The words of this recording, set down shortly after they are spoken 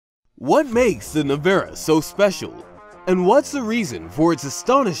What makes the Nevera so special? And what's the reason for its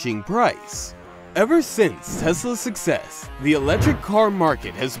astonishing price? Ever since Tesla's success, the electric car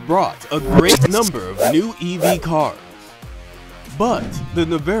market has brought a great number of new EV cars. But the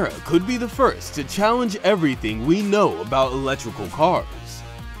Nevera could be the first to challenge everything we know about electrical cars.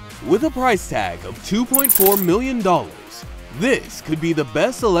 With a price tag of $2.4 million, this could be the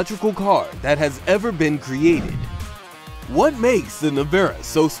best electrical car that has ever been created. What makes the Nevera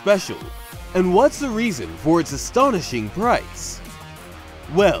so special? And what's the reason for its astonishing price?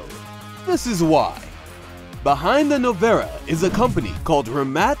 Well, this is why. Behind the Nevera is a company called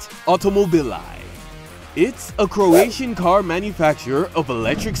Rimac Nevera. It's a Croatian car manufacturer of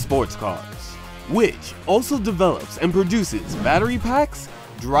electric sports cars, which also develops and produces battery packs,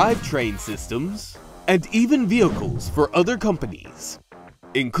 drivetrain systems, and even vehicles for other companies,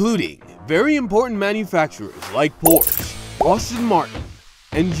 including very important manufacturers like Porsche, Aston Martin,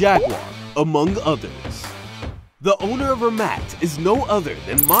 and Jaguar, among others. The owner of Rimac is no other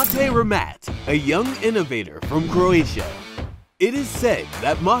than Mate Rimac, a young innovator from Croatia. It is said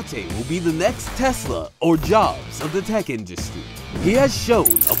that Mate will be the next Tesla or Jobs of the tech industry. He has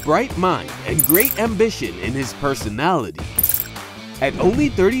shown a bright mind and great ambition in his personality. At only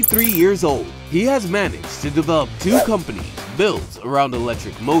 33 years old, he has managed to develop two companies built around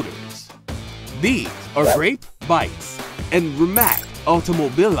electric motors. These are Grape Bikes and Rimac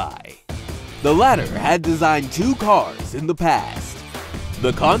Nevera. The latter had designed two cars in the past.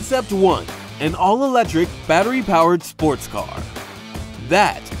 The Concept 1, an all-electric battery-powered sports car.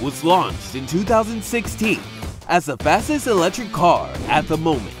 That was launched in 2016 as the fastest electric car at the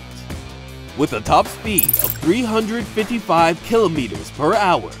moment, with a top speed of 355 kilometers per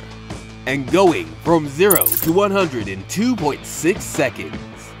hour and going from 0 to 100 in 2.6 seconds.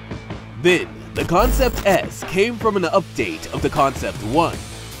 Then, the Concept S came from an update of the Concept 1,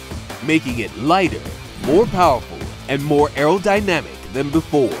 making it lighter, more powerful, and more aerodynamic than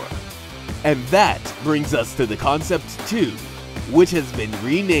before. And that brings us to the Concept 2, which has been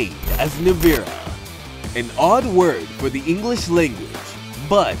renamed as Nevera. An odd word for the English language,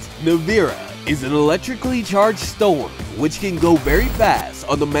 but Nevera is an electrically charged storm which can go very fast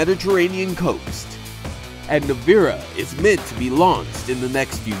on the Mediterranean coast. And Nevera is meant to be launched in the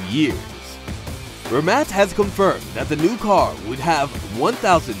next few years. Rimac has confirmed that the new car would have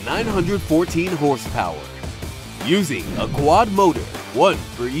 1,914 horsepower, using a quad motor, one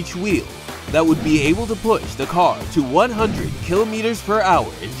for each wheel, that would be able to push the car to 100 kilometers per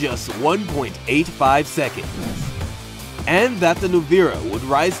hour in just 1.85 seconds. And that the Nevera would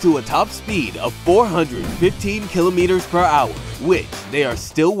rise to a top speed of 415 kilometers per hour, which they are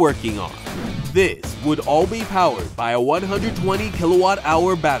still working on. This would all be powered by a 120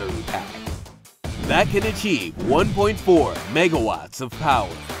 kilowatt-hour battery pack that can achieve 1.4 megawatts of power.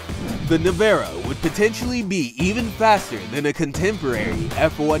 The Nevera would potentially be even faster than a contemporary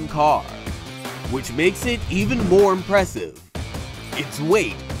F1 car, which makes it even more impressive, its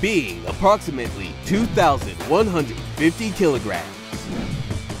weight being approximately 2,150 kilograms.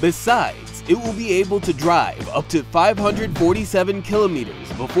 Besides, it will be able to drive up to 547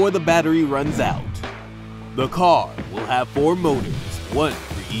 kilometers before the battery runs out. The car will have 4 motors, one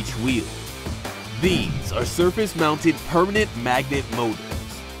for each wheel. These are surface-mounted permanent magnet motors,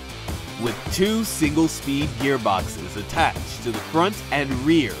 with 2 single-speed gearboxes attached to the front and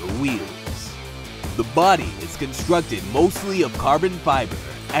rear wheels. The body is constructed mostly of carbon fiber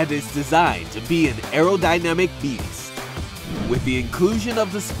and is designed to be an aerodynamic beast, with the inclusion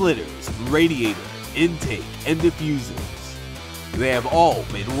of the splitters, radiator, intake, and diffusers. They have all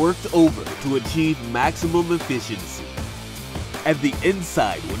been worked over to achieve maximum efficiency, and the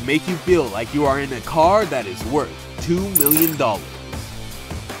inside would make you feel like you are in a car that is worth $2 million.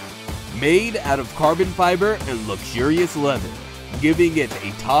 Made out of carbon fiber and luxurious leather, giving it a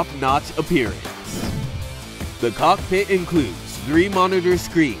top-notch appearance. The cockpit includes 3 monitor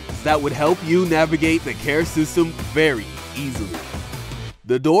screens that would help you navigate the care system very easily.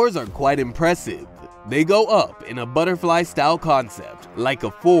 The doors are quite impressive. They go up in a butterfly-style concept like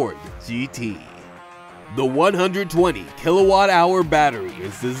a Ford GT. The 120 kilowatt-hour battery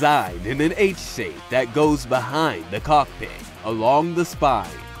is designed in an H shape that goes behind the cockpit, along the spine.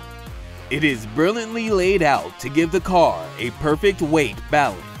 It is brilliantly laid out to give the car a perfect weight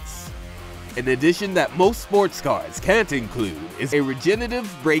balance. An addition that most sports cars can't include is a regenerative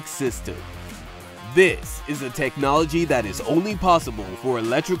brake system. This is a technology that is only possible for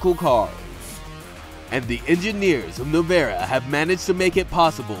electrical cars, and the engineers of Nevera have managed to make it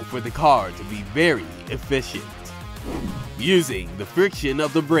possible for the car to be very efficient, using the friction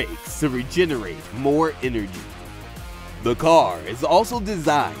of the brakes to regenerate more energy. The car is also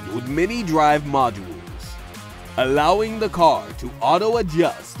designed with mini drive modules, allowing the car to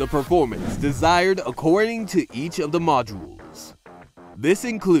auto-adjust the performance desired according to each of the modules. This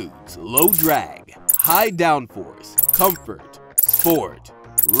includes low drag, high downforce, comfort, sport,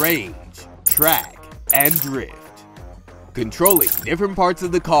 range, track, and drift. Controlling different parts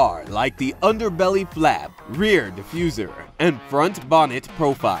of the car like the underbelly flap, rear diffuser, and front bonnet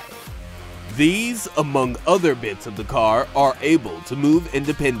profile. These, among other bits of the car, are able to move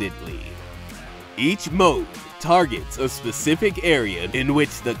independently. Each mode targets a specific area in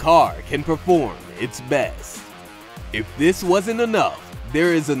which the car can perform its best. If this wasn't enough,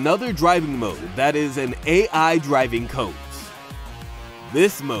 there is another driving mode that is an AI driving coach.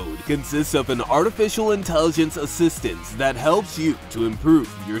 This mode consists of an artificial intelligence assistant that helps you to improve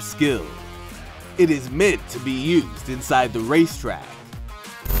your skill. It is meant to be used inside the racetrack,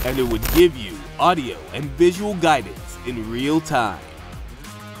 and it would give you audio and visual guidance in real time,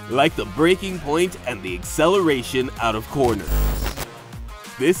 like the braking point and the acceleration out of corners.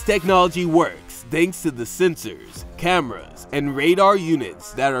 This technology works thanks to the sensors, cameras, and radar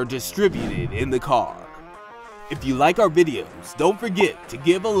units that are distributed in the car. If you like our videos, don't forget to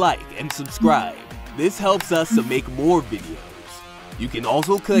give a like and subscribe. This helps us to make more videos. You can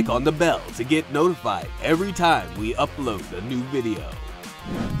also click on the bell to get notified every time we upload a new video.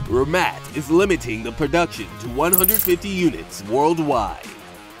 Rimac is limiting the production to 150 units worldwide.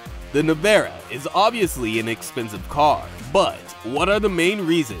 The Nevera is obviously an expensive car, but what are the main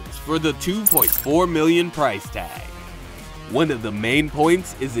reasons for the $2.4 million price tag? One of the main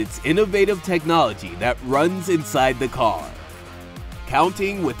points is its innovative technology that runs inside the car,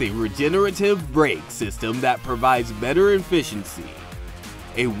 counting with a regenerative brake system that provides better efficiency,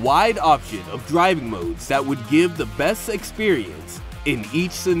 a wide option of driving modes that would give the best experience in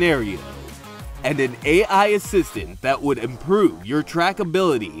each scenario, and an AI assistant that would improve your track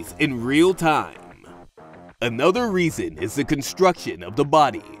abilities in real time. Another reason is the construction of the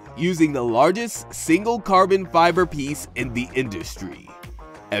body, using the largest single carbon fiber piece in the industry.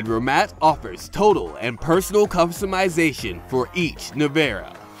 And Rimac offers total and personal customization for each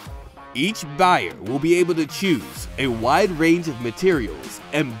Nevera. Each buyer will be able to choose a wide range of materials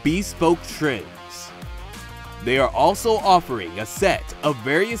and bespoke trims. They are also offering a set of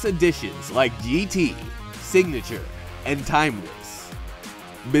various editions like GT, Signature, and Timeless.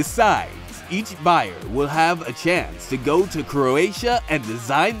 Besides, each buyer will have a chance to go to Croatia and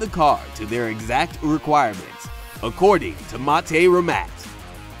design the car to their exact requirements, according to Mate Rimac.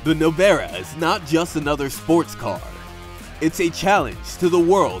 The Nevera is not just another sports car. It's a challenge to the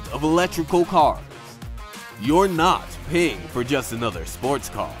world of electrical cars. You're not paying for just another sports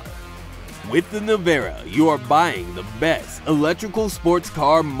car. With the Nevera, you are buying the best electrical sports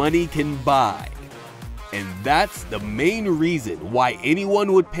car money can buy. And that's the main reason why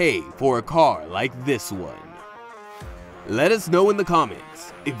anyone would pay for a car like this one. Let us know in the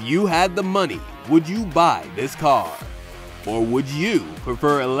comments, if you had the money, would you buy this car? Or would you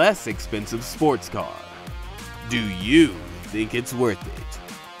prefer a less expensive sports car? Do you think it's worth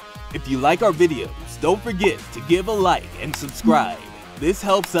it? If you like our videos, don't forget to give a like and subscribe. This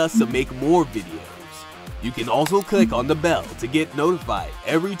helps us to make more videos. You can also click on the bell to get notified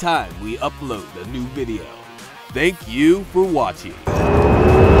every time we upload a new video. Thank you for watching.